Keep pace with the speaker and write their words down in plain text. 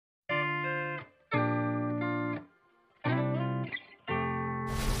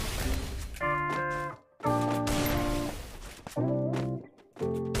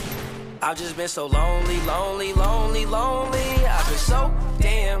I've just been so lonely, lonely, lonely, lonely. I've been so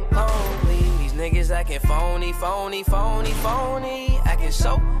damn lonely. These niggas acting phony, phony, phony, phony. Acting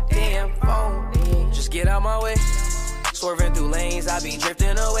so damn phony. Just get out my way. Swerving through lanes, I be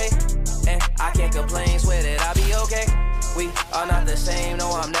drifting away. And I can't complain, swear that I be okay. We are not the same,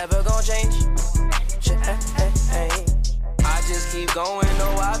 no, I'm never gonna change. I just keep going, no,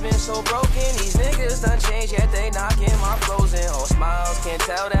 I've been so broken. These niggas done changed, yet they knocking my flows in. All smiles, can't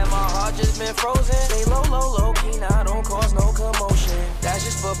tell that my heart just been frozen. Stay low, low, low key, now don't cause no commotion. That's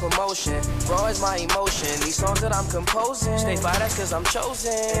just for promotion, raw is my emotion. These songs that I'm composing, stay fly, that's cause I'm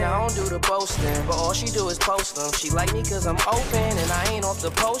chosen. I don't do the boasting, but all she do is post them. She like me cause I'm open, and I ain't off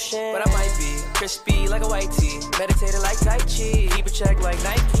the potion. But I might be crispy like a white tee, meditated like Tai Chi, keep a check like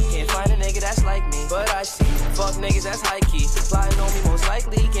Nike. Can't find a nigga that's like me, but I see fuck niggas that's high key. Flying on me most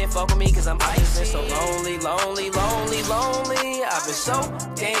likely, can't fuck with me cause I'm icy. So lonely, lonely, lonely, lonely. I've been so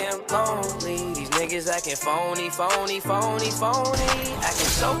damn lonely. These niggas acting phony, phony, phony, phony.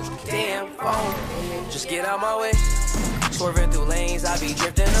 Acting so damn phony. Just get out my way. Swerving through lanes, I be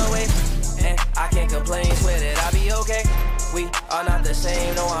drifting away. And I can't complain, swear that I be okay. We are not the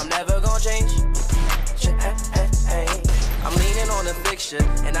same, no, I'm never gonna change. I'm leaning on the fixture,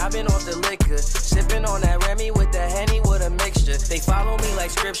 and I've been off the liquor. Sipping on that Remy with that Henny with a mixture. They follow me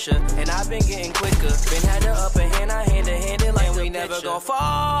like scripture, and I've been getting quicker. Been had the upper hand, I hand it like and we never gon'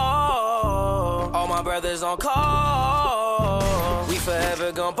 fall. All my brothers on call. We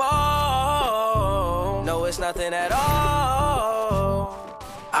forever gon' ball. No, it's nothing at all.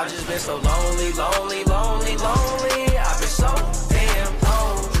 I've just been so lonely, lonely, lonely, lonely. I've been so damn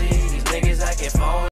lonely. These niggas acting phony.